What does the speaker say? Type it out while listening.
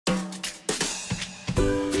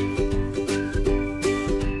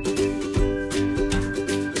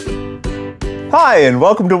Hi, and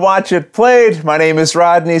welcome to Watch It Played. My name is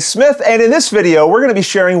Rodney Smith, and in this video, we're going to be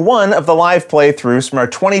sharing one of the live playthroughs from our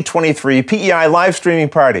 2023 PEI live streaming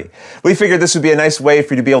party. We figured this would be a nice way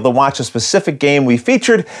for you to be able to watch a specific game we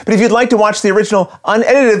featured, but if you'd like to watch the original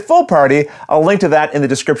unedited full party, I'll link to that in the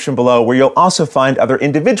description below, where you'll also find other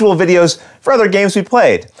individual videos for other games we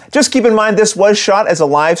played. Just keep in mind this was shot as a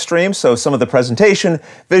live stream, so some of the presentation,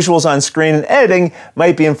 visuals on screen, and editing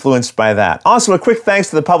might be influenced by that. Also, a quick thanks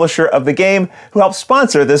to the publisher of the game, who helped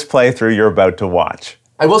sponsor this playthrough you're about to watch.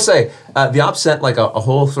 I will say, the op sent like a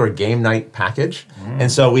whole sort of game night package,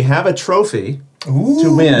 and so we have a trophy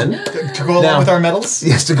to win. To go along with our medals?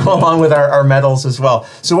 Yes, to go along with our medals as well.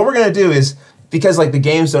 So what we're going to do is, because like the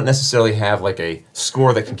games don't necessarily have like a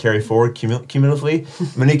score that can carry forward cumulatively,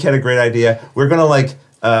 Monique had a great idea. We're going to like,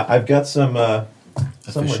 I've got some...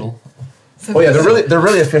 Official. Oh yeah, they're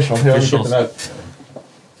really official. Here, let me get them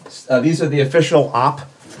out. These are the official op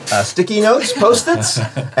sticky notes, Post-its,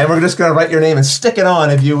 and we're just going to write your name and stick it on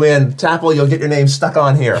if you win. Tapple, you'll get your name stuck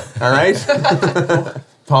on here, all right?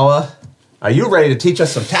 Paula, are you ready to teach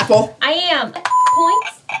us some Tapple? I am.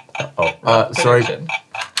 Points? Sorry.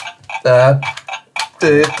 What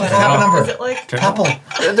number? Is it like Tapple.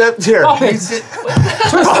 Here. Pop it.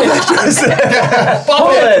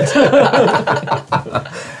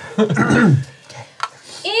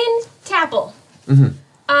 In Tapple.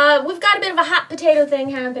 We've got a bit of a hot potato thing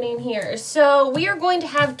happening here. So we are going to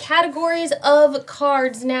have categories of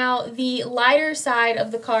cards. Now, the lighter side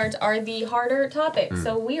of the cards are the harder topics,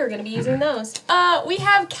 so we are going to be using those. We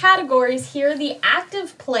have categories here. The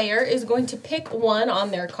active player is going to pick one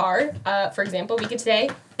on their card. For example, we could say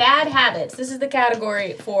bad habits. This is the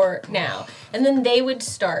category for now. And then they would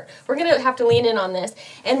start. We're going to have to lean in on this.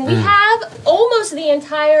 And we have almost the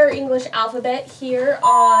entire English alphabet here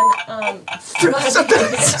on...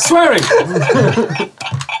 Swearing!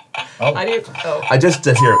 I do. Oh. I just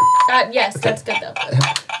hear. Yes, that's good though.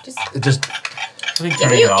 Just.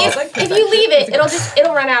 If you leave it,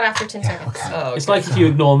 it'll run out after 10 seconds. Oh, it's like if you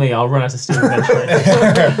ignore me, I'll run out of steam eventually.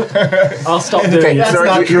 I'll stop doing it.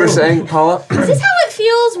 Sorry, you were saying, Paula? Is this how it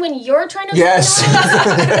feels when you're trying to... Yes.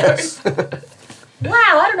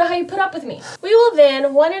 Wow, I don't know how you put up with me. We will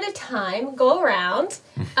then, one at a time, go around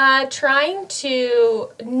trying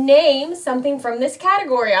to name something from this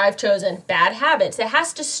category I've chosen, bad habits. It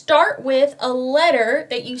has to start with a letter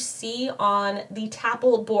that you see on the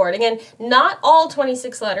Tapple board. Again, not all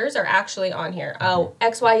 26 letters are actually on here. Oh,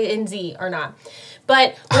 X, Y, and Z are not.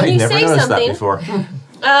 But when you say something... That before.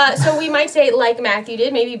 So we might say, like Matthew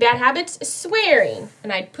did, maybe bad habits, swearing.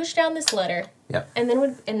 And I'd push down this letter. Yep. And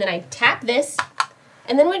then I'd tap this.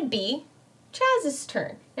 And then would be Chaz's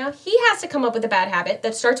turn. Now, he has to come up with a bad habit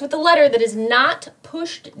that starts with a letter that is not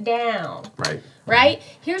pushed down. Right. Right?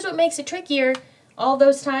 Here's what makes it trickier. All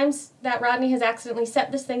those times that Rodney has accidentally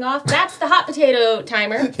set this thing off, that's the hot potato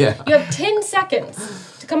timer. Yeah. You have 10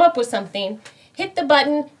 seconds to come up with something. Hit the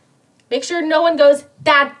button. Make sure no one goes,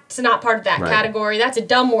 that's not part of that category. That's a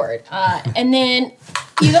dumb word. And then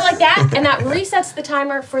you go like that, and that resets the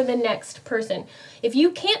timer for the next person. If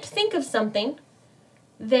you can't think of something,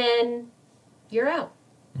 then you're out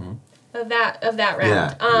of that round.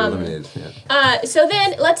 Yeah, you're eliminated. Yeah. So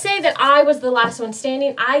then, let's say that I was the last one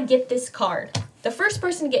standing. I get this card. The first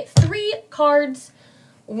person to get 3 cards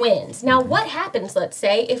wins. Now, what happens, let's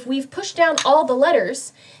say, if we've pushed down all the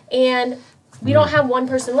letters and we don't have one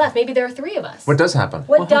person left? Maybe there are 3 of us. What does happen?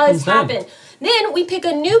 What does happen? Then we pick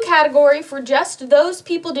a new category for just those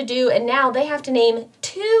people to do, and now they have to name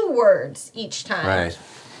 2 words each time. Right.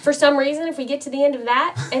 For some reason, if we get to the end of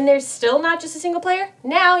that and there's still not just a single player,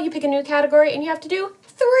 now you pick a new category and you have to do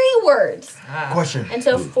 3 words. Question. And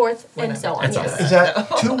so forth and so on. Yes. Is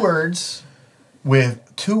that 2 words with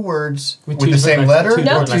the same letter?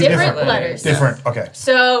 No, or 2 different letters. Different, okay.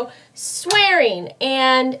 So swearing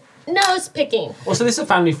and nose picking. Well, so this is a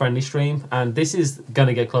family-friendly stream, and this is going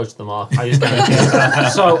to get close to the mark. I just guarantee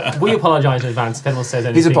it. So we apologise in advance if anyone says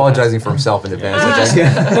anything. He's apologizing for himself in advance.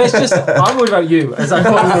 I'm worried about you. As I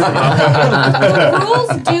The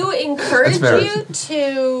rules do encourage you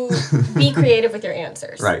to be creative with your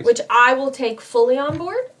answers, which I will take fully on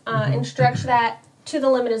board and stretch that to the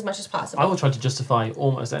limit as much as possible. I will try to justify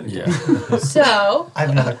almost anything. Yeah. So I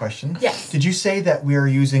have another question. Yes. Did you say that we're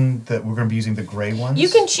going to be using the gray ones? You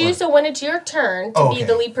can choose. So when it's your turn to be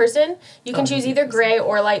the lead person, you can choose either gray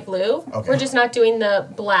or light blue. Okay. We're just not doing the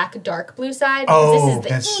black dark blue side. This is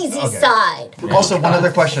the easy side. Also, one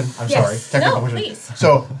other question. I'm sorry. Technical question. Please.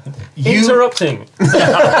 So interrupting. Start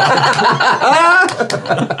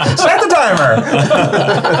the timer.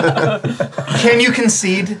 Can you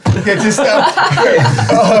concede?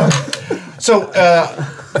 So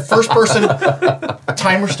First person,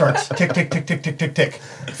 timer starts. Tick, tick, tick, tick, tick, tick, tick.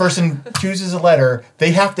 Person chooses a letter.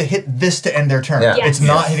 They have to hit this to end their turn. Yeah. It's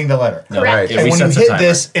not hitting the letter. Correct. Right. And when you hit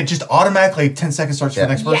this, it just automatically 10 seconds starts for the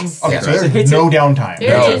next person. Yes. Okay, Yeah. so So hit there's it. no downtime.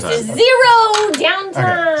 There it is. 0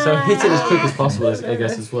 downtime. So hit it as quick as possible, I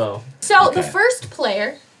guess, as well. So the first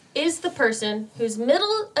player is the person whose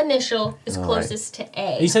middle initial is closest to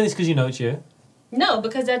Are A. you saying this because you know it's you? No,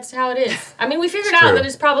 because that's how it is. I mean, we figured It's out true. that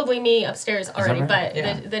it's probably me upstairs already, right? but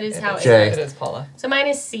Yeah. that is how it Jay. is. It is Paula. So mine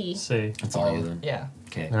is C. See. That's all you then. Yeah.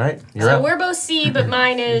 Okay. All right, you're So up. we're both C, but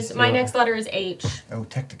mine is my next letter is H. Oh,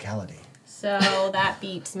 technicality. So that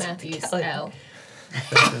beats Matthew's L.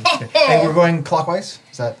 Hey, we're going clockwise?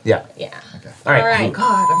 Is that? Yeah. Yeah. All right. All right.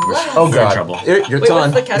 God, I'm glad. Oh You're in God. trouble. You're Wait,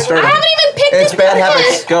 on. what's the It's category? I starting. haven't even picked It's it bad yet.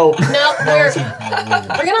 habits. Go. No,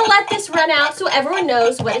 we're gonna let this run out so everyone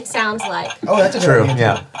knows what it sounds like. Oh, that's a good True. idea.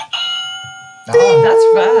 Yeah. Ah. That's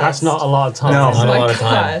fast. That's not a lot of time. No. Not a Oh my lot of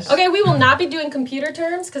time. gosh. Okay, we will not be doing computer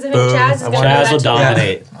terms because I think Chaz is gonna Chaz will do that.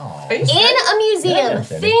 dominate. Are you In serious? a museum, Yeah.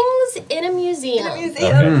 things in a museum,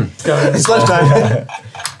 Museum. Go ahead. It's lunchtime.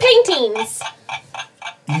 paintings.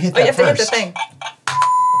 You hit Oh, that you have to hit the first. thing.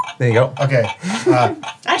 There you go. Okay. I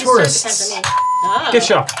just Tourists. started to oh. Gift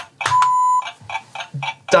shop.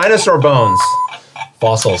 Dinosaur bones.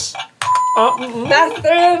 Fossils.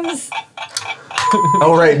 Bathrooms.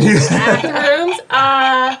 Oh right. Bathrooms.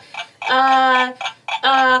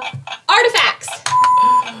 Artifacts.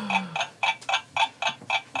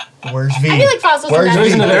 Where's V? I feel like fossils. Where's are V?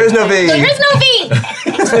 better. There is no V. There is no V.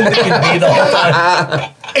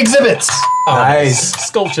 Exhibits. Nice.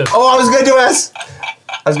 Sculpture. Oh, I was gonna do S.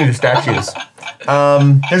 I was gonna do statues.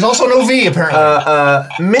 There's also no V apparently.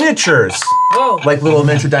 Miniatures. Whoa. Like little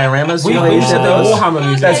miniature dioramas. We You know, they used to did the those. Warhammer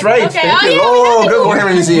Museum. That's right. Okay. Thank Oh, you. yeah, Oh, we got good the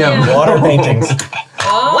Warhammer Museum. Water paintings.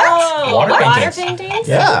 Oh, Water paintings. paintings.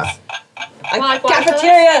 Yeah. Like water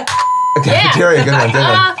Cafeteria. Cafeteria. Good one. Good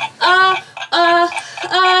one.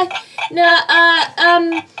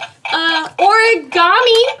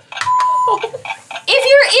 Origami. If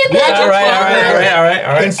you're in Yeah, the All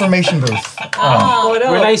right. Information booth. Oh,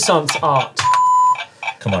 no. Renaissance art.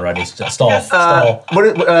 Come on, Rodney. Stall. Yes. Stall.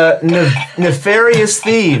 Nefarious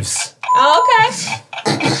thieves. Oh, okay.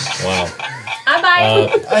 Wow. I'm buying.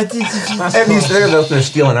 And they're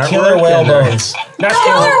stealing artwork. Killer whale bones. That's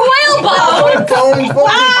Killer whale bone. I like that.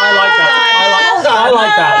 I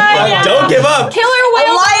like that. Don't give up. Killer A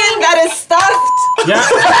whale lion that is stuffed. Yeah.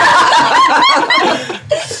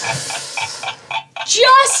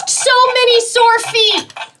 Just so many sore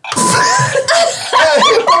feet.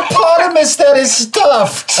 Hippopotamus that is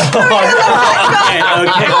stuffed. Okay.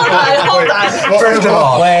 Hold on. First of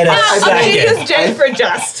all, Wait a I'm gonna second. use Jen for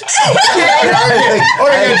just.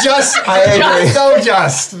 Okay, just. I agree. So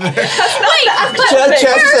just. Wait, but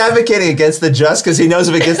Chaz is advocating against the just because he knows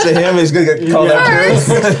if it gets to him, he's going to get called out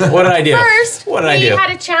too. What did I do? first What did I we do?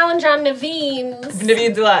 had a challenge on Naveen's.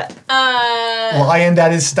 Naveen, do that. Lion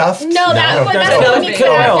that is stuffed. No, that's what we Killer said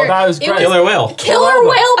whale. after. That was It great. Killer whale. Killer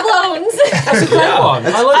whale bones. That's a great one.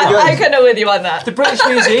 I like it. I couldn't with you on that. The British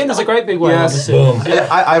Museum is a great big one. Yes. Boom.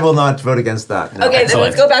 I will not vote against that. No. Okay, then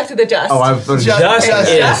let's go back to the just. Oh, I voted Just- against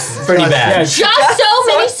Just is pretty Yeah, bad. Just so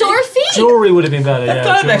many sore feet. jewelry would have been better. That's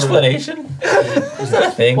Yeah, not an jewelry. explanation. That's not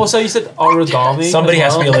a thing. Well, so you said origami. Somebody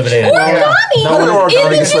as has to be well. eliminated. Origami. I would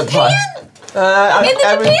origami in the slip Japan, in the I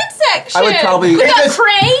would- Japan section. I would probably- We got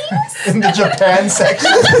cranes. In the Japan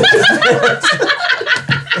section.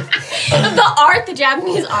 The art, the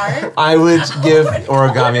Japanese art. I would give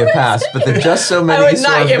origami a pass, but the just so many would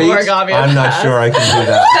not sore give feet, origami a I'm not pass. sure I can do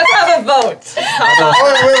that. Let's have a vote.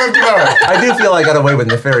 I do feel I got away with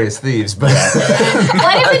nefarious thieves, but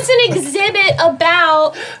What if it's an exhibit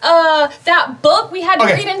about that book we had to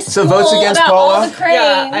Okay, read in so school votes against about Paula? all the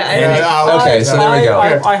cranes? Yeah, okay, so there we go.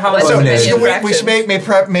 I have Let's So, Eliminate so infractions. we should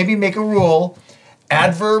maybe make a rule.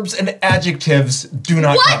 Adverbs and adjectives do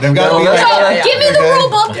not What? count. They've got to No, be that's like. not- yeah. Give me the Okay. rule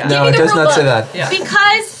book. Yeah. Give No, me it the does rule not say book. that. Yeah.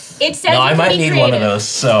 Because it says No, you I can might be need creative. one of those,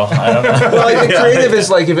 so I don't know. Well, like the creative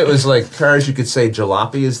is like if it was like cars, you could say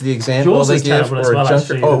jalopy is the example Yours they is give, terrible as or well, junk.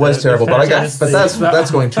 actually. Oh, it was The terrible, but I got, Yes. but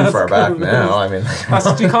that's going too That's far back cool. now. I mean,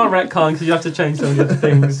 You can't retcon because you have to change some of the other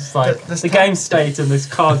things. It's like This the time- game state and this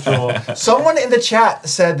card draw. Someone in the chat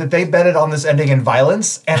said that they betted on this ending in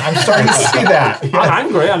violence, and I'm starting to see that. I'm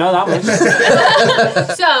angry, I know that much.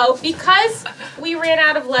 So, because we ran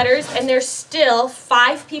out of letters and there's still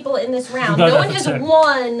 5 people in this round, No, no no, one has sorry.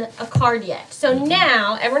 won a card yet. So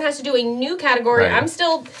now everyone has to do a new category. Right. I'm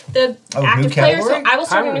still the Oh, new active player, so category? I will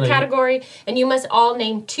start a new Apparently. category, and you must all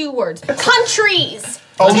name 2 words. Countries!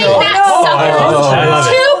 Oh, Take no. that, suckers! I love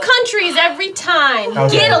it. 2 countries every time. time.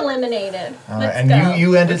 Okay. Get eliminated. All right, Let's and go.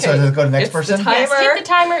 you ended, so Okay. let's go to the next It's the person. time. Yes, Timer. hit the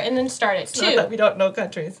timer and then start it. Not that we don't know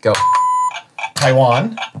countries. Go.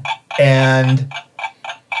 Taiwan and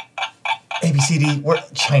ABCD. We're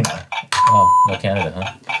China. Oh, no Canada,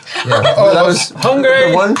 huh? Yeah. Oh, that was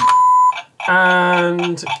Hungary. the one.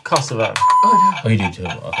 And Kosovo. Oh Oh, you do too.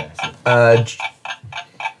 Okay. I see.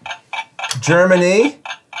 Germany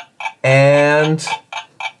and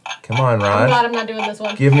come on, I'm glad Ron. I'm not doing this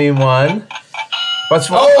one. Give me one.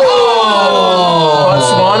 Botswana. Oh!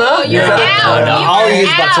 Botswana. You're Is that- out. No, You I'll are use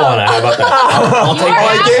out. Botswana. How about that? I'll You take are Oh, I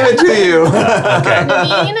out. gave it to you.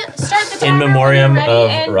 Naveen, start the timer In memoriam when you're ready of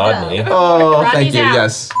and Rodney. go. Oh, Rodney's thank you. out.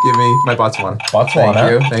 Yes, give me my Botswana.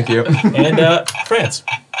 Botswana. Thank you. And France.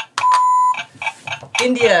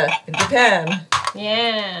 India and Japan.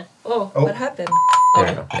 Yeah. Oh, Oh. what happened? There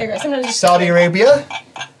you go. There you go. Sometimes just Saudi Arabia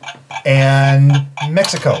and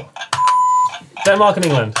Mexico. Denmark and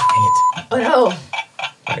England. Dang it. Oh no.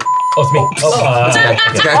 Oh, it's me. It's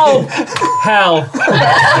okay. Oh, hell.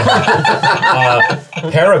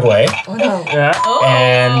 Paraguay. Oh no. Yeah.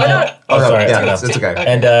 And Oh, no, sorry. yeah, no. it's okay.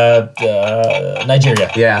 And Nigeria.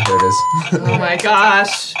 Yeah, there it is. Oh my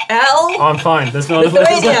gosh. L. I'm fine. There's no other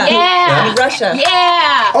places. Lithuania. Yeah. And Russia.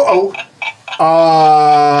 Yeah. Oh.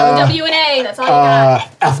 W and A. That's all you got.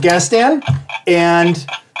 Afghanistan and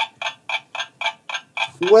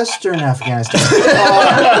Western Afghanistan.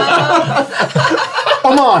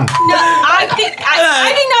 Oman. I think no.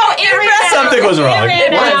 It ran out. Something was wrong. It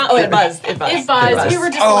ran It was. out. Oh, it buzzed. It buzzed. It buzzed. We were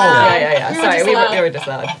just Oh. loud. Yeah. We were Sorry, just we loud. were just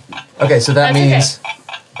loud. Okay, so that That's okay. means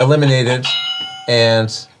eliminated,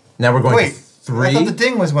 and now we're going Wait, to I three. thought the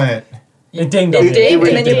ding was when it. It dinged You on dinged me.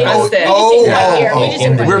 and then you pressed it. Oh, We just right here. We just oh,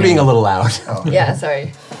 right We're here. being a little loud. Yeah,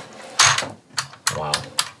 sorry. Wow.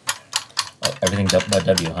 Oh, everything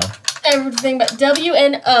W, huh? Everything but W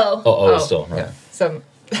and O. Oh, still. Right. Some.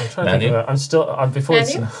 I'm trying to think Manu? of it. I'm still. before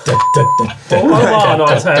it's. Manu? Oman,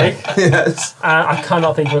 I take. Yes. I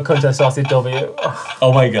cannot think of a country that starts with W.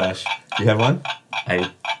 Oh my gosh. Do you have one? I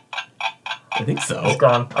think so. It's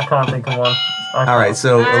gone. I can't think of one. All right,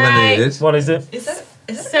 so All right. eliminated. What is it? Is that?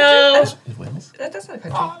 Is that? So Wales? That's not a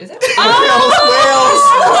country. Is it?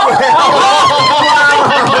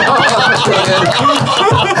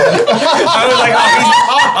 I was like,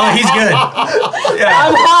 he's good.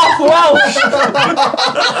 I'm half Welsh.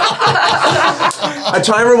 A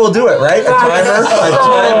timer will do it, right? A timer will do it.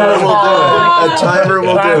 A timer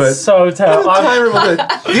will do That's it. so terrible. A timer will do it.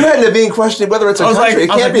 You had Naveen questioning whether it's a country. It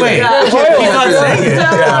can't be wait. that. He's not saying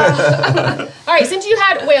it. all right, since you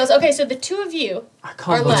had Wales, okay, so the two of you I are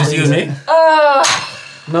can't. left. Just you and me?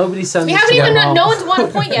 Nobody sends. We us haven't to even them. no one's won a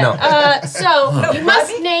point yet. No. So you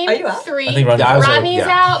must Rodney? name Are you out? three. I think Rodney's Yeah, I was out. Rodney's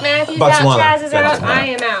Yeah. out, Matthew's Botswana. out, Chaz is Yeah, out, Botswana. I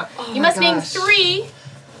am out. You must name gosh. three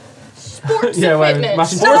sports Yeah, wait, equipment.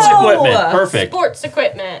 mashing Sports No. equipment. Perfect. Sports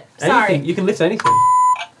equipment. Anything. Sorry. You can lift anything.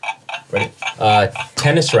 Ready?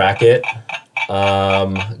 Tennis racket,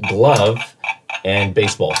 glove, and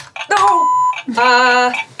baseball. No.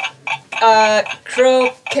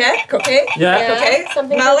 Croquet. Croquet. Yeah. Croquet.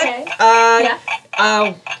 Something Mallet.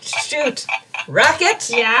 croquet. Shoot. Racket.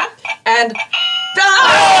 Yeah. And. He's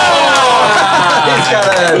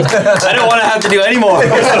got I don't want to have to do any more. a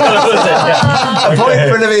point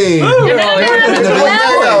for Naveen.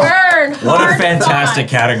 Well earned. What a Hard fantastic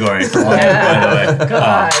fought. category for one, by the way.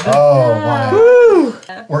 God. Oh, wow.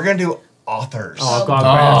 We're going to do authors. Oh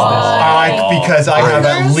God. Because I have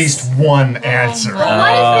at least one answer. Well,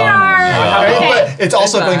 what if there are? Okay. But it's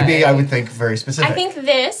also going to be, I would think, very specific. I think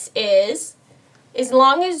this is, as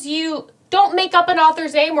long as you don't make up an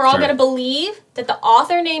author's name, we're all Sure. going to believe that the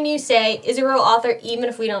author name you say is a real author, even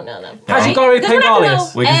if we don't know them. Has Right? it got to be Because we're not gonna know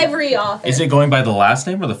Pengalius? Wait, every author. Is it going by the last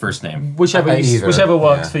name or the first name? Whichever Either, whichever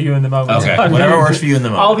works yeah. for you in the moment. Okay, whatever works for you in the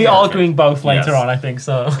moment. I'll be Yeah, arguing both Yes. later on. I think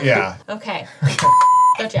so. Yeah. Okay.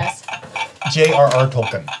 Go, Jess. J.R.R.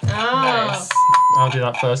 Tolkien. Oh. I'll do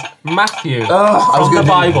that first. Matthew I was from the gonna do-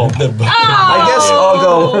 Bible. Oh. I guess I'll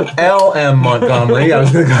go L.M. Montgomery. I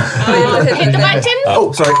was going to go. Hit the button.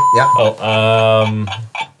 Oh, sorry. Yeah.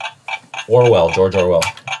 Orwell, George Orwell.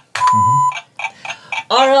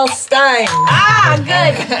 R.L. Stein. Ah,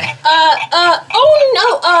 good.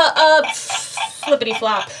 Flippity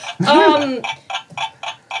flop.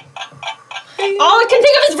 All I can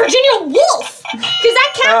think of is Virginia Woolf. Does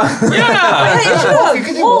that count? You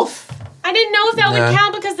could do Wolf. I didn't know if that Nah. would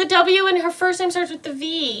count because the W in her first name starts with the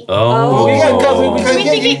V. Oh. Yeah, Do we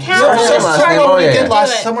think it counts?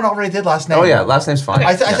 Someone already did last name. Oh, yeah. Last name's fine.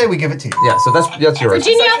 I say we give it to you. Yeah, so that's yours.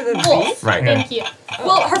 Virginia Starts with a V? Woolf. Right. Thank you.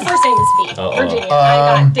 Well, her first name is V. Oh. Virginia.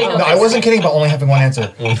 Didn't know No, I this. wasn't kidding about only having one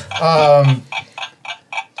answer.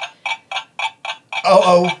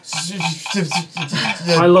 I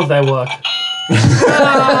love their work.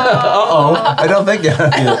 I don't think you.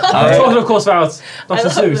 I'm talking, of course, about Dr.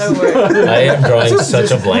 Seuss. I am drawing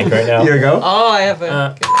such a blank right now. Here we go. Oh, I have a good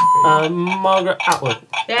one for you. Margaret Atwood,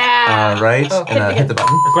 Yeah. Right. Oh, And hit the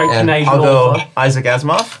button. a great And Canadian I'll go author. Isaac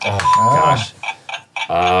Asimov. Oh, gosh.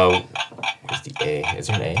 Where's the A? Is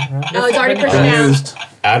there an A? Right? Oh, it's already pushed down. Used.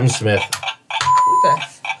 Adam Smith. What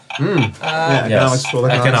Yeah, Yes. economics. Full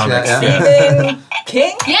Economics. Yeah, the? yeah. Stephen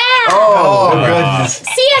King? Yeah. Oh, goodness.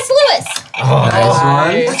 C.S. Lewis. Nice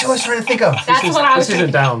one. That's what I was trying to think of. That's what I was This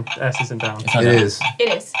isn't thinking. down. S isn't down. It is. It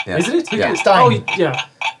is. Yeah. Isn't it? Who Yeah. is- Stein. Oh, yeah.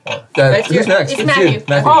 Who's next? It's you. Matthew.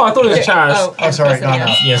 Oh, I thought it was Chaz. Oh, sorry. No, no.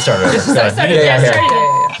 Yeah, start over. Go ahead. Started, Yeah, yeah, started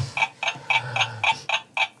yeah. it.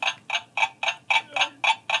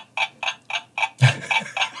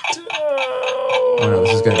 Oh no,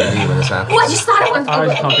 this is going to be me when this happens. Oh, I just thought it was. I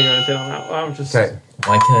just can't think of anything on that. I'm just. Okay.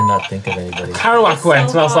 Why can I not think of anybody? Kerouac went,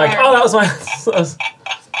 and I was like, hard. oh, that was my.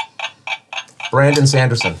 Brandon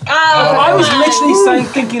Sanderson. I was literally saying,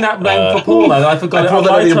 thinking that name for Paul, though. I forgot it pulled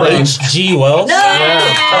on it out of your my brain. time. H.G. Wells?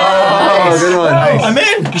 Oh, good one. I'm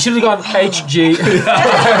in! You should have gone HG.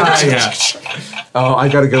 Yeah. Oh, I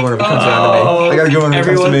got a good one if it comes around to me. I got a good one if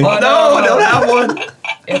it comes to me. No, I don't have one.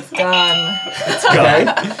 It's gone. Okay.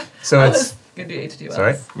 So it's. Gonna do H.G. Wells.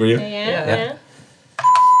 Sorry. Were you? Yeah.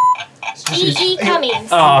 E.E. Cummings.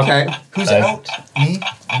 Oh, okay. Who's out? Me?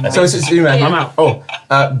 So it's you, man. I'm out. Oh,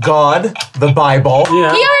 God, the Bible.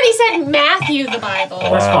 Yeah. He already said Matthew the Bible.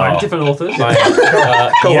 That's fine. Different authors.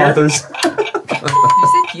 Co-authors. Did you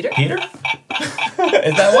say Peter? Peter?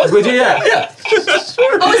 Is that one? Would you? Yeah. Yeah.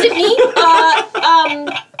 Oh, is it me?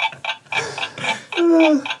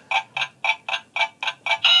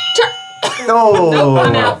 No.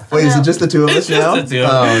 I'm out. Wait, is it just the two of us It's just now? the two.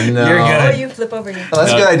 Oh no. You're Oh, good. you flip over here. Oh,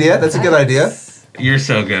 that's a good idea. That's a good idea. You're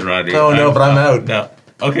so good, Rodney. Oh, no, but I'm out. No.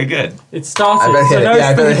 Okay, good. It started. I better hit it. now Yeah,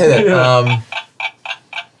 I it's better the- hit it. yeah.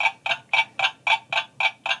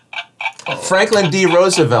 Franklin D.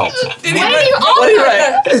 Roosevelt. When you all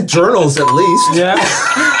His journals, at least. Yeah.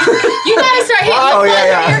 You gotta start hitting Oh, the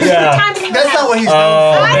yeah, button yeah. here. That's not what he's doing. I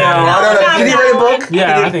don't know. Did he write a book?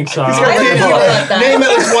 Yeah, I think so. He's got I a didn't book. know about that. Name at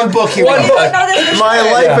least one book he One wrote. book. No, this is My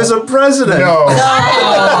life as a president. No.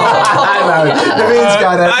 I'm out. Naveen's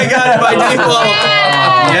got it. I got it by default.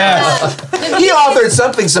 Yes. He authored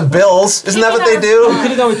something, some bills. Isn't that what they do?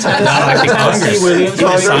 Could have gone with Tennessee Williams. He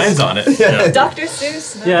has signs on it. Yeah. Dr.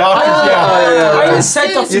 Seuss. Yeah. Yeah. I even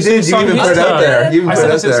said Dr. You did. Seuss. You even put it out there. You even I put said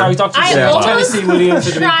it I out said sorry, there. Dr. I Seuss. almost Tennessee Williams.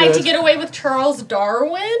 would have been tried good. to get away with Charles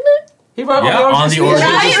Darwin. He wrote Yeah, on the Origins.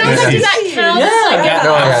 Origins. Right? And I was like, does that count? Yeah. Like,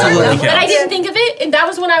 No, yeah. Absolutely but I counts. didn't think of it, and that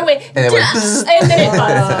was when I went, And it went "Duh," and then it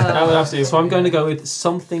buzzed. That would absolutely. So I'm going to go with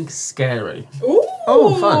something scary. Ooh,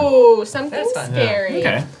 Oh, fun. something That's fun. scary.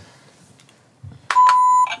 Okay.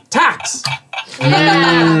 Tax.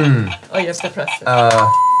 Yeah. Oh, you have to press it.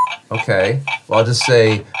 Okay. Well, I'll just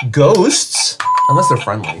say ghosts, unless they're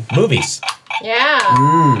friendly. Movies. Yeah.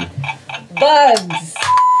 Bugs.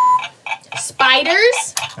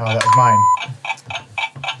 Spiders. Oh, that was mine.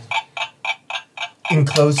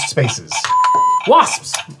 Enclosed spaces.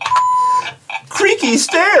 Wasps. Creaky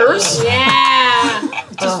stairs. Yeah.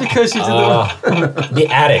 Just because she's in the. The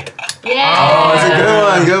Attic. Yeah. That's a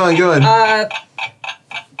good one. Good one. Good one.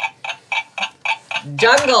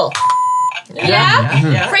 Jungle. Yeah.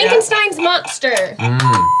 Yeah. Frankenstein's monster.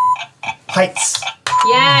 Heights.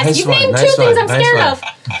 Yes. Nice You've one, named nice two things one, I'm nice scared one. of.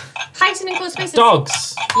 Heights and enclosed spaces.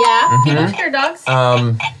 Dogs. Yeah. People are scared of dogs.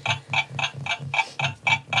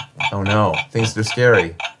 Oh no, things that are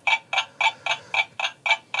scary.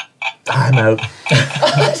 I'm out.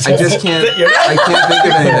 I just can't. I can't think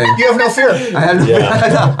of anything. You have no fear. I have.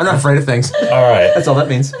 Yeah. I'm not afraid of things. All right. That's all that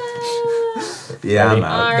means. Yeah, I'm All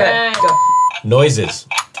out. right. Good. Go. Noises.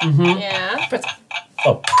 Yeah.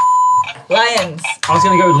 Oh. Lions. I was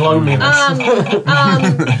going to go with loneliness.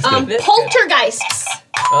 Poltergeists.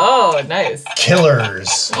 Oh, nice.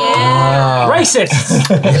 Killers. Yeah. Racists.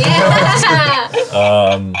 Yeah.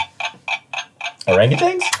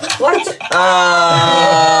 Orangutans? What?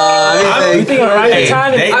 I You think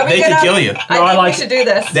orangutan? They Are we could gonna- kill you. I No, I think like we should do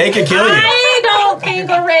this. They could kill you. I don't think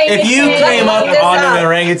orangutan. If you came up Let's look on this an up.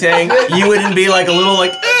 orangutan, you wouldn't be like a little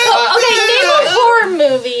like. Okay, name a horror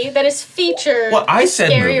movie that is featured Well, I said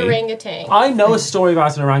scary movie. orangutan. I know a story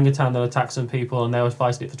about an orangutan that attacked some people and they were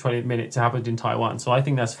fighting it for 20 minutes. It happened in Taiwan, so I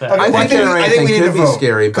think that's fair. I think an orangutan we need could to be vote.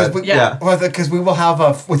 scary, but we, yeah. because we will have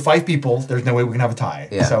with 5 people. There's no way we can have a tie.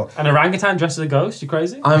 Yeah. So An orangutan dressed as a ghost? You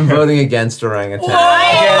crazy? I'm voting against orangutan.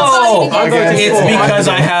 Oh, I'm voting it's for. because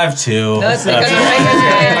I have to. No, it's because That's-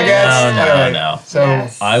 orangutan. against. No, Alright. no. So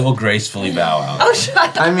Yes. I will gracefully bow out. Oh, shut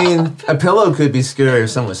up. I mean, a pillow could be scary if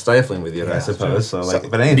someone was stifling with you, I suppose. So, like,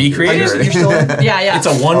 but anything. Be creative. you're still in? Yeah. It's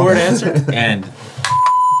a one-word answer, and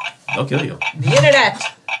they'll kill you. The internet.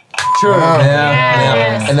 Sure. Yeah.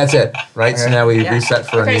 Yes. And that's it, right? So now we Yeah. reset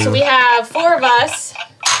for a Okay, new. so we have 4 of us,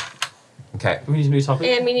 Okay, We need a new topic.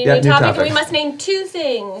 and we need Yeah, a new new topic, topic. and we must name 2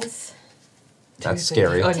 things. that's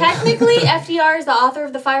scary. Oh, no. Technically, FDR is the author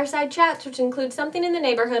of the Fireside Chats, which includes something in the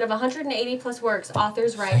neighborhood of 180 plus works.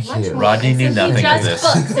 Authors write Thank much you. more. Rodney knew Since he nothing of just this.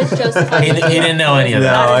 books, it's Joseph. He didn't know any of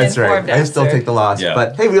that. No, Not an that's right. informed I still answer. take the loss. Yeah.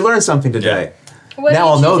 But hey, we learned something today. What Now are you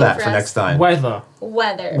I'll know choosing that for us? next time. Weather.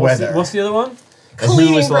 Weather. Weather. What's the other one? And who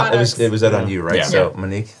Cleaning was the- products. it was that on you, right? Yeah. So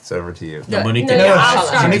Monique, it's over to you. No, Monique No, didn't no, know. I'll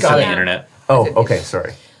start. Monique It's on the got it. internet. Oh, okay,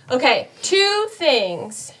 sorry. Okay, 2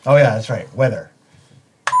 things. Oh yeah, that's right. Weather.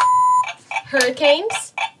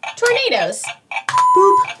 Hurricanes, tornadoes.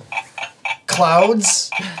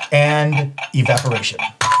 Clouds and evaporation.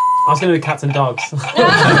 I was going to do cats and dogs.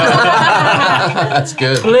 That's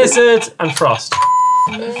good. Blizzard and frost.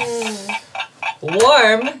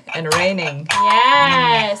 Warm and raining.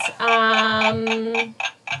 Yes.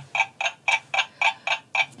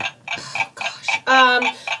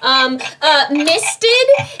 Misted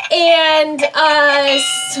and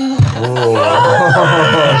all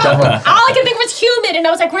I could think was humid, and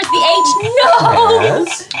I was like, "Where's the H?" No.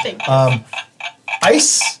 Yes. Thank you.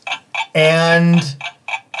 Ice and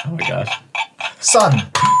Oh my gosh.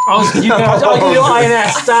 sun. I'll give you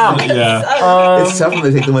INS. Damn. Yeah. It's tough when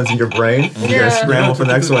they take the ones in your brain. You gotta Yeah. scramble for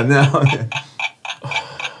the next one now.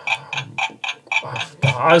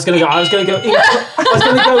 I was gonna go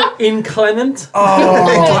inclement. Oh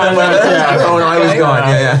no, I was gone.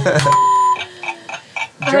 Yeah.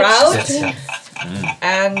 Drought Yeah.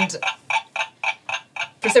 and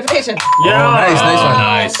precipitation. Yeah. Oh, nice one.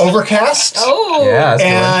 Nice. Oh. Overcast Yeah. That's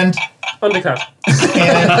and Undercut.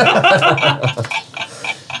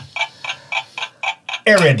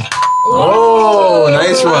 arid. Oh,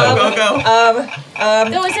 nice one. Go, go.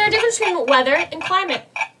 So, is there a difference between weather and climate?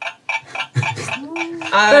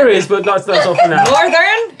 There is, but that's all for now.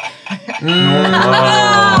 Northern.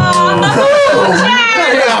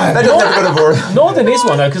 That doesn't have to go to board. Northern is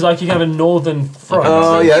one though, because like you can have a northern front.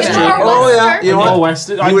 Oh, yeah, that's true. Northwester. Oh, yeah. You know what?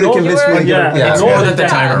 Northwester. You would have convinced me to get Yeah, it. Yeah. It's northern more that the down.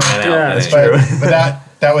 timer ran out. Yeah, that's But, true. but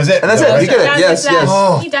that was it. And that's it. You get it. Yes, yes.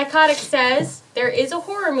 Oh. Dichotic says there is a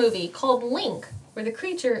horror movie called Link, where the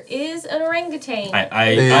creature is an orangutan.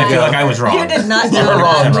 I There you feel go. like I was wrong. You did not You know were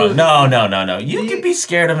wrong. that. No. You could be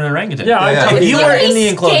scared of an orangutan. Yeah, I Yeah. totally If you agree. were in the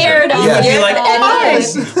enclosure, Scared of Yes. you'd be like, it. oh, hi.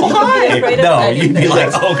 Oh, hi. afraid of No, anything. you'd be like,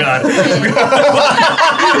 oh, God.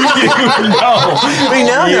 We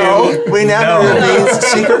now know. We now know No. that it means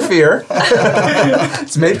secret fear.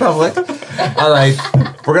 It's made public. All right.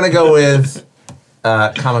 We're going to go with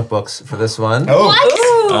comic books for this one. Oh. What?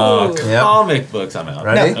 Oh, Yep. comic books, I'm out.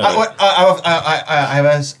 Ready? Now, I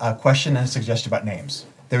have a question and a suggestion about names.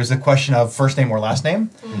 There was a question of first name or last name.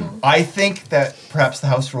 I think that perhaps the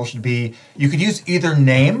house rule should be you could use either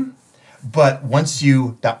name, but once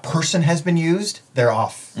that person has been used, they're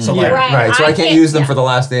off. So Yeah. like, Right, so I can't use them for the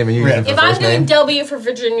last name and you use them for If first I'm doing name. W for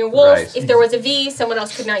Virginia Woolf, Right. if there was a V, someone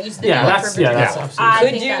else could not use the Yeah, V that's for Virginia that's Woolf. absolutely. I Could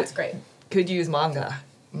think you- that's great. Could use manga.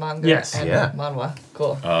 Manga Yes. and Yeah. manhwa.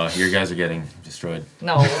 Cool. Your guys are getting destroyed.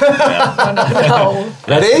 No. Yeah. No.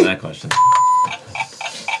 Ready? That question.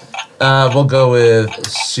 We'll go with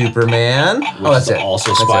Superman. Oh, that's Which is it.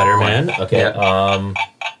 Also That's it. Spider-Man. Okay. Yeah.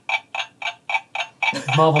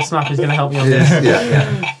 Marvel Snap is going to help me on this.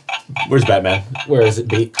 Yeah. Where's Batman? Where is it?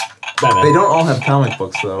 Batman. They don't all have comic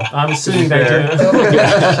books, though. I'm assuming they fair. do.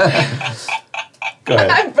 Go ahead.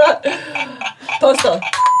 I brought Postal.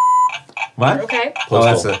 What? Okay. Oh,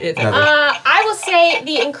 that's it. It's- Another. I will say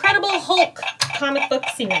the Incredible Hulk comic book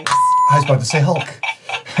series. I was about to say Hulk.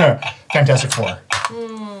 Fantastic Four.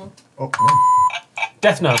 Oh,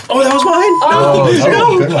 Death Note. Oh, that was mine. oh,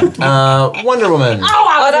 good one. Wonder Woman. Oh,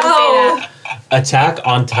 I was Oh, going to say that. Attack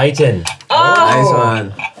on Titan. Nice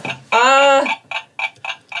one.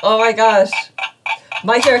 Oh my gosh.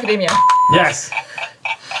 My Hero Academia. Yes.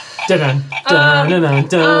 Dun dun dun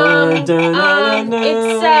dun dun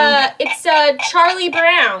dun. It's Charlie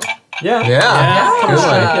Brown. Yeah. Yeah. Good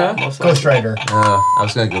one. Yeah. Ghost Rider. I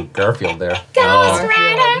was going to go Garfield there. Ghost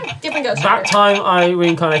Rider. Different Ghost That Rider. time I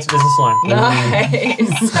reincarnated as a slime.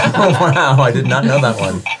 Nice. Oh, wow. I did not know that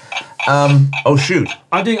one. Oh, shoot.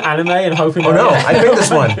 I'm doing anime and hoping. Oh, no. I picked this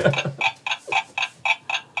one.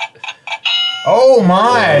 Oh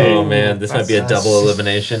my. Oh man, this might be a double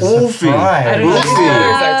elimination. Wolfie. Right. These Wolfie.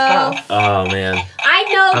 are tough. Oh man. I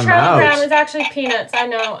know I'm Charlie out. Brown is actually Peanuts. I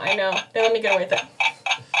know. They let me get away with it.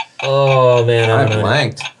 Oh man, I I don't know.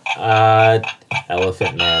 blanked.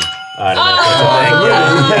 Elephant Man. I Oh. don't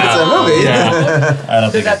know. It's a movie. Yeah. I don't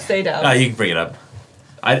Did think that stay down? You can bring it up.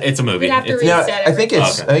 It's a movie. We'd have to It's- No, reset I think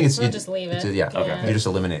it's. Okay. I think it's. We'll just leave it. Yeah. Okay. You're just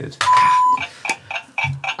eliminated. These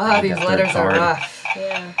got letters third are card. rough.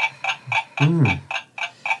 Yeah.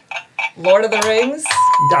 Lord of the Rings.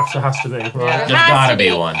 That's what has to be. Right. Yeah. There's gotta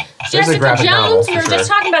be one. There's a Jessica graphic novel, Jones. for We were sure. just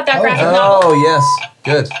talking about that graphic novel. Oh yes,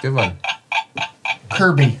 good one.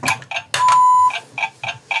 Kirby.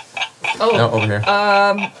 Oh. No, over here. Um.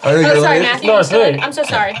 Oh, Oh, you're sorry, eliminated? Matthew. No, you it's still me. in? I'm so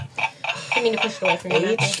sorry. Didn't mean to push it away from you,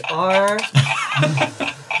 Matthew. HR.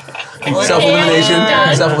 Self-elimination.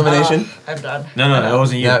 Done. Self-elimination. I'm done. No, that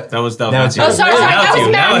wasn't you. No. That was Now it's Matthew. you. Oh, sorry, Now that it's was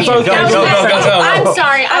you. Now it's Matthew. you. Go, That was go, Matthew. go, go, I'm go.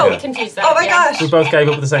 sorry. I confused that. Oh my yeah. gosh. We both gave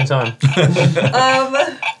up at the same time.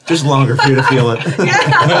 Just longer for you to feel it. No.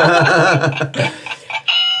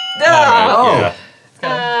 Oh. Yeah. I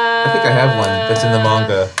think I have one that's in the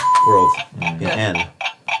manga world. In N.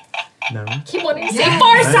 No. Keep wanting to say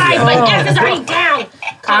Far Side, but F is already down.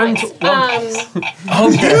 Comments. Oh,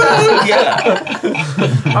 yeah.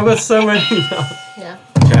 I've got so many. Yeah.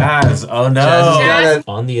 Jazz. Oh, no. Jazz.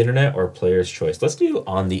 On the internet or player's choice? Let's do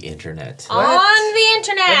on the internet. On the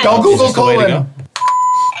internet. Don't Is Google this the way to colon.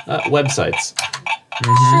 go? Websites.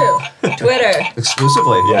 True. Twitter.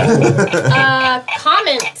 Exclusively.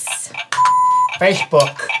 Comments.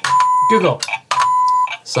 Facebook. Google.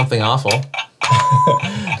 Something awful.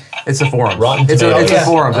 It's a forum. Rotten it's a Tomatoes.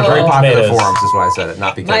 forum. They're very Oh. popular Tomatoes. forums, is why I said it,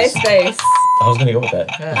 not because. MySpace. I was going to go with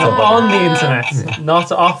that. On the internet,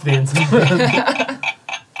 not off the internet.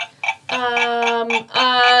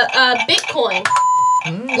 Bitcoin.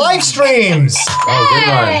 Live streams. Oh, good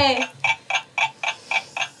one. Hey.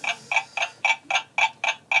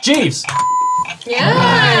 Jeeves.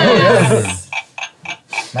 Yeah.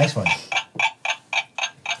 Nice one.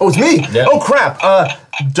 Oh, it's me. Yeah. Oh crap.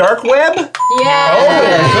 Dark web. Yeah.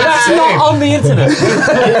 That's Same. not on the internet.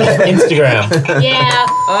 Instagram. Yeah.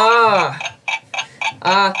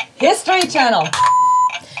 History Channel.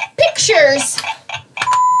 Pictures.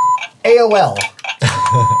 AOL.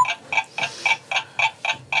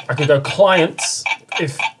 I could go clients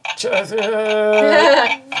if.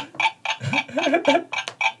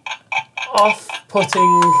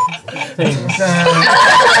 Off-putting things.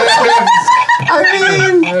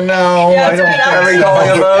 No, Yeah, I don't. Are we calling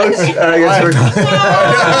a vote? I guess we're calling.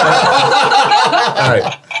 All right.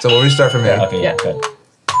 So we'll restart from here. Okay, Yeah. good.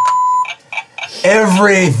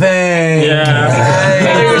 Everything. Yeah.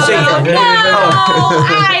 No,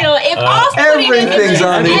 I don't. If off-putting Everything's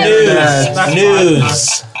on the News. internet.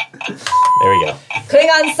 News. There we go.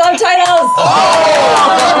 Klingon subtitles.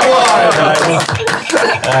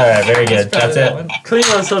 All right, very good. That's it.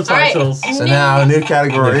 Klingon subtitles. All So now, new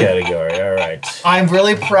category. Good category. All right. I'm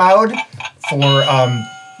really proud for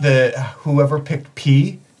the whoever picked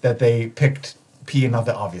P that they picked P and not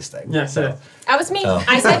the obvious thing. Yeah, so That was me. Oh.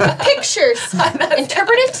 I said pictures.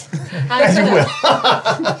 Interpret it. As you will.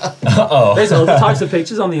 Uh-oh. there's other types of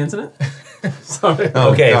pictures on the internet. Sorry. Oh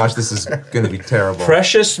Okay. gosh, this is going to be terrible.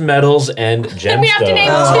 Precious metals and gemstones. Then we have to name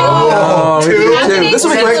two. Oh, we Two. do We have to too. name This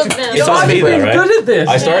will be two quick. of them. It's on me, though, right? Good at this.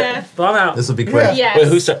 I start? Yeah. But I'm out. This will be quick. Yes. Wait,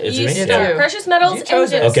 who start- is it You me? start. Yeah. Precious metals You and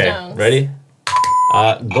chose it. Okay, gemstones. ready?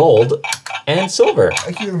 Gold and silver.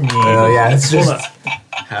 You're mean. Oh yeah, it's Hold just. on.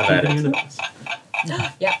 Have at it.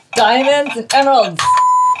 Yeah. Diamonds and emeralds.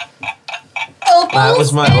 Opals That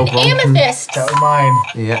was my and opal. amethysts. That was mine.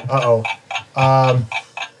 Yeah.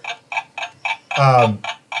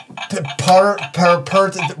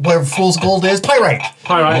 Where fool's gold is pyrite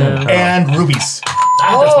Pyrite. and rubies.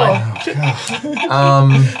 Oh.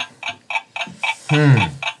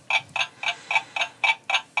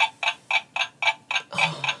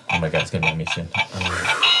 Oh my god, it's gonna be me soon.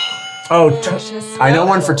 Oh, Precious I know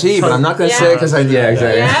one for T, but I'm not going to say it because I. Yeah,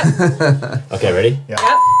 exactly. Yep. Okay, ready? Yep.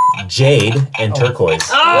 Jade and turquoise.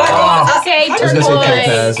 Oh, I was gonna say I was going to say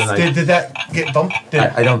turquoise. topaz, and Did that get bumped?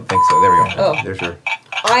 I don't think so. There we go. Oh. There's your.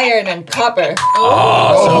 Iron and copper.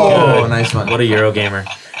 Oh, so Oh, good. nice one. What a Eurogamer.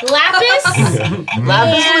 Lapis Lapis and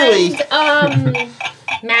malachite.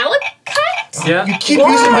 Yeah. You keep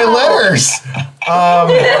using my letters.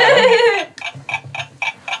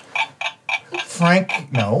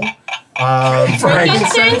 Frank, no.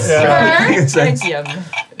 Frankincense. Yeah. Myrrh. Francium.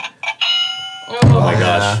 Oh my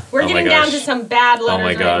gosh. We're Oh my getting down gosh. to some bad letters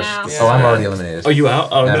my gosh. right now. Oh, I'm already eliminated. Oh, you out?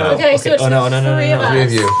 Oh No, no. no. Okay, so it's Oh no, no, no, three of no, us. no. Three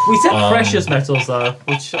of you. We said precious metals though,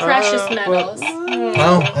 which Precious well, metals.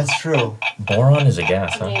 Oh, that's true. Boron is a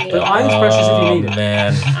gas, huh? Maybe. But iron's precious if you need it.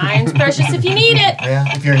 Man. Iron's precious if you need it. Yeah,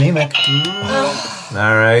 if you're anemic. Oh,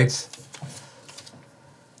 All right. Just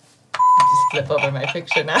flip over my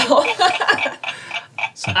picture now.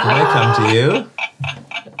 Something may come to you.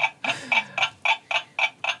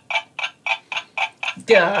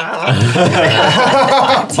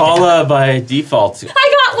 Paula by default. I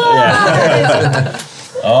got one. Yeah.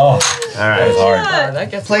 Oh, all right. That was hard.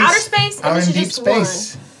 That gets Place Outer space, and out this in is deep just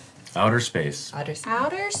space. Outer space. outer space.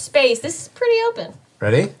 Outer space. This is pretty open.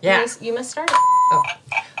 Ready? Yeah. You must start it.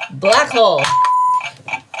 Black hole.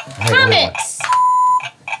 Comets.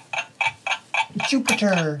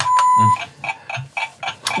 Jupiter.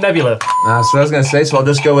 Nebula. That's what I was gonna say. So I'll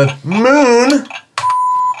just go with moon.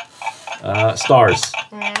 Stars.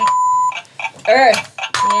 Earth.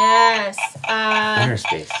 Yes. Outer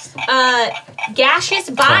space. Gaseous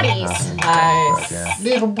bodies. Nice.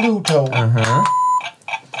 Little Pluto.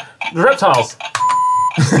 The reptiles.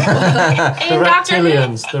 In Doctor Who.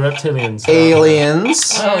 The reptilians.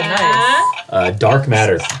 Aliens. Oh, nice. Dark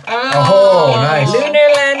matter. Oh, nice. Lunar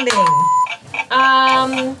landing.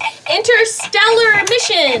 Interstellar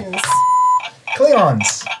missions.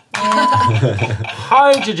 Cleons.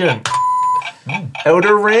 Hydrogen.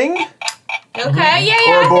 Outer ring. Okay, yeah.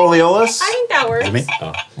 Ouroborealis. I think that works. Is it me?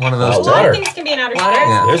 Oh. One of A those. lot Water. of things can be in outer Water? space.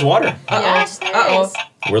 Yeah. There's water. Yes, there Uh-oh. is.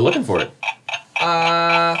 We're looking for it,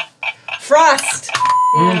 Frost.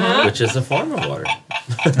 which is a form of water.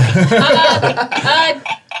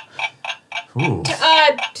 Ooh,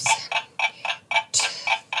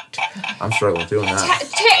 I'm struggling doing that.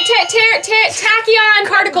 Tachyon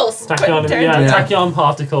particles. Tachyon, Yeah. tachyon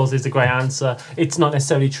particles is a great answer. It's not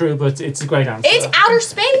necessarily true, but it's a great answer. It's outer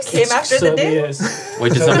space. Came after the Certainly day. is.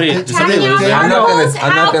 Wait, did somebody Tachyon lose it? I'm not particles,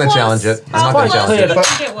 gonna how close- challenge it. I'm how not gonna close challenge do it. you But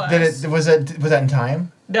think it was? did it was that in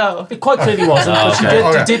time? No. It quite clearly wasn't, but okay. you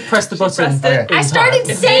Okay. did press the button. pressed it. in I started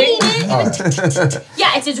time. saying it. Oh,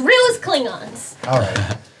 Yeah, it's as real as Klingons. all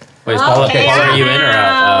right. Wait, is Paula, Okay, Paula, are you in or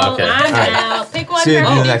out? Oh, okay. I'm Alright. out. Pick one. So you for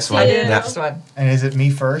do the me, next one. too. Yeah. Next one. And is it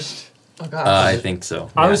me first? Oh, God. I think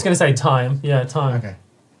so. I was going to say time. Yeah, time. Okay.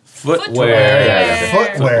 Footwear. Yeah.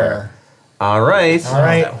 Footwear. All right. All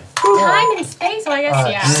right. Time and space. Well, I guess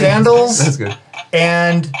yeah. Sandals That's good.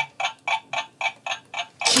 and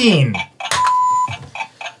keen.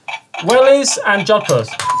 Wellies and jodhpurs.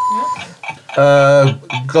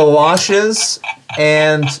 Galoshes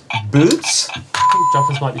and boots. I think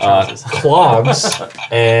jodhpurs might be trousers. Clogs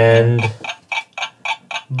and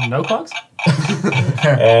No clogs?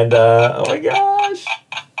 and oh my gosh.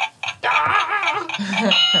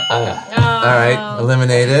 All right,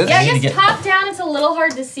 eliminated. Yeah, I need to guess get- top down it's a little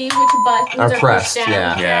hard to see which buttons Are are pressed, pushed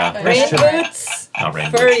down. yeah. But- Rain true. boots. Not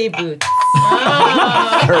rain. Furry boots.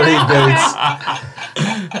 Furry boots.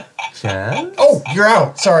 Chad? Oh, you're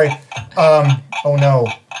out. Sorry. Oh no.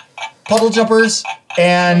 Puddle jumpers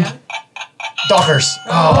and Dockers.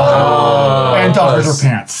 Oh. And Dockers close. are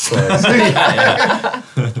pants.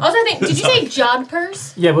 Also, I think, did you say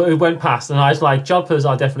jodhpurs? Yeah, but it went past, and I was like, jodhpurs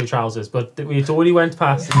are definitely trousers, but it already went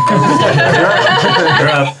past.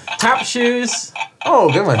 Tap shoes,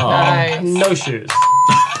 Oh, good one. Nice. no shoes.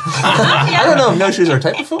 I don't know if no shoes are a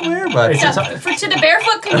type of footwear, but It's So, a to the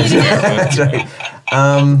barefoot community, that's right.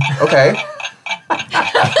 Okay,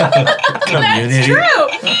 that's true.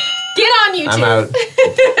 Get on YouTube. I'm out.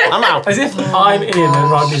 I'm out. As if I'm in and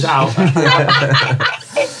Rodney's out.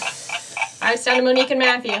 I was down to Monique and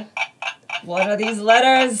Matthew. What are these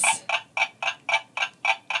letters?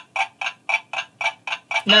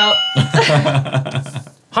 No.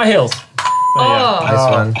 High heels. There you go. Oh.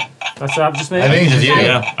 Nice one. That's just me. I think Just it's you, you.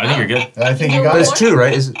 yeah. I think you're good. I think You you do got There's it. two,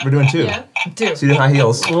 right? We're doing two. Yeah. Two. So you do high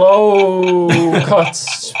heels. Low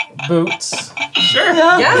cut boots. Sure.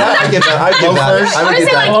 Yeah, Yeah. I give that. I give that. Loafers. I I would would give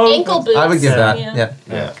say that. like ankle boots. I would give that. Yeah. Yeah.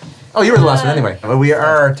 Yeah. Oh, you were the last one anyway. But we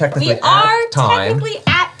are technically We are at time. technically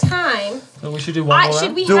at time. So we should do one more.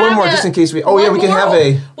 Should we Do have one more just in case we. Oh yeah, one we can more? have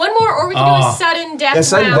a. One more, or we can do a sudden death Yeah,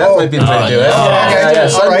 sudden round. death might be the way to do it. Oh, Yeah, All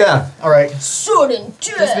sudden right. death. All right. Sudden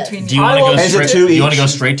Just death. between Do you I want to will- go Is it straight? two You want to each? go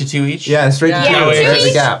straight to two each? Yeah, straight Yeah. to Yeah, two. wait, two There's the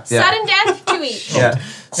each. gap. Yeah. Sudden death, two each. Yeah.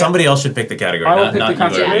 Somebody else should pick the category. I will not, pick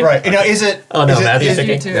not the you. category. Right. Now, is it? Oh, no, is it- Matthew's is it-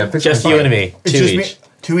 picking. Yeah, pick Just one. you and me. It's Two just each. me.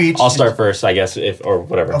 Two each. I'll start first, I guess, if or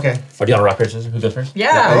whatever. Okay. Or do you want to rock paper scissors? Who goes first?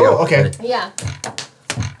 Yeah. There you Oh, go. okay. Yeah.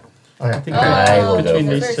 Okay. I will go Between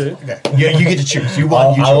first. these two. Okay. Yeah, you get to choose. You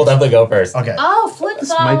want. You I will choose. definitely go first. Okay. Oh, flip This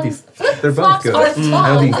might be. phones. Flip They're both flops good. are I don't think phones you in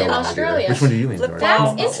want to do that. Australia. Which one do you lean Flip towards?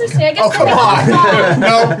 phone. That's interesting. I guess Oh, come on.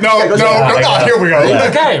 No. Here we go.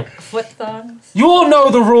 Okay, Foot thongs. you all know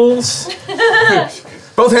the rules.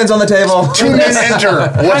 Both hands on the table. Two men enter.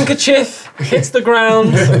 Handkerchief hits the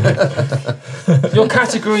ground. Your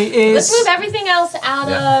category Let's is. move everything else out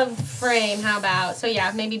Yeah. of frame. How about? So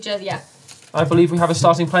yeah, maybe just yeah. I believe we have a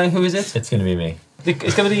starting player. Who is it? It's going to be me.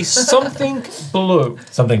 It's going to be something blue.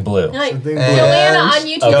 Something blue. Like, And- Joanna on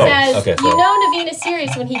YouTube Okay, says, okay, "You so- know Naveen is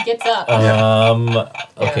serious when he gets up."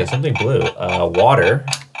 Okay, Yeah. something blue. Water.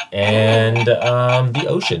 And the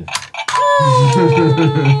ocean.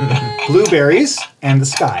 Blueberries and the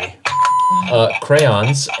sky.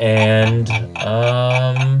 Crayons and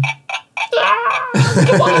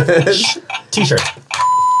T-shirt.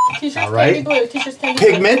 T-shirts All can right. be blue. T-shirts can be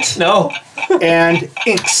blue. Pigment No. and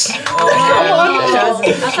inks. Oh,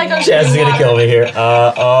 that's like I'm Chaz is drinking gonna kill water. me here.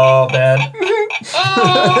 Oh man.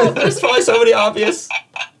 Oh, there's probably somebody obvious.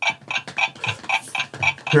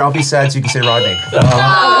 Here, I'll be sad so you can say Rodney.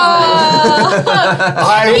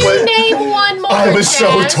 I was, Name one more. I was so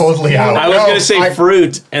Chaz. totally out. I was No, gonna say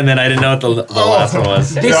fruit, and then I didn't know what the last one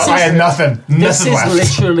was. No, I had nothing. This Nothing is left.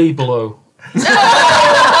 literally blue.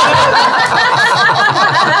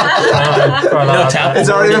 No, Tapple. It's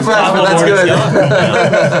already been fast, but that's good.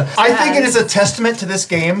 I think it is a testament to this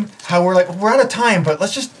game how we're like we're out of time, but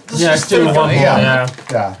let's just Yeah, just do do one more. yeah.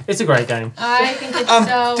 Yeah. It's a great game. I think it's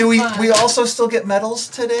so Do we fun. also still get medals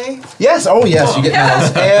today? Yes, oh yes, you get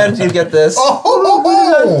medals. And you get this.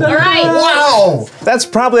 Oh! All right. Wow! That's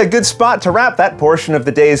probably a good spot to wrap that portion of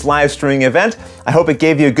the day's live streaming event. I hope it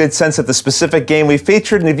gave you a good sense of the specific game we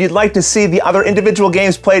featured, and if you'd like to see the other individual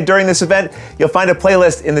games played during this event, you'll find a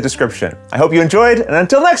playlist in the description. I hope you enjoyed, and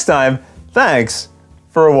until next time, thanks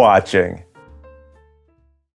for watching.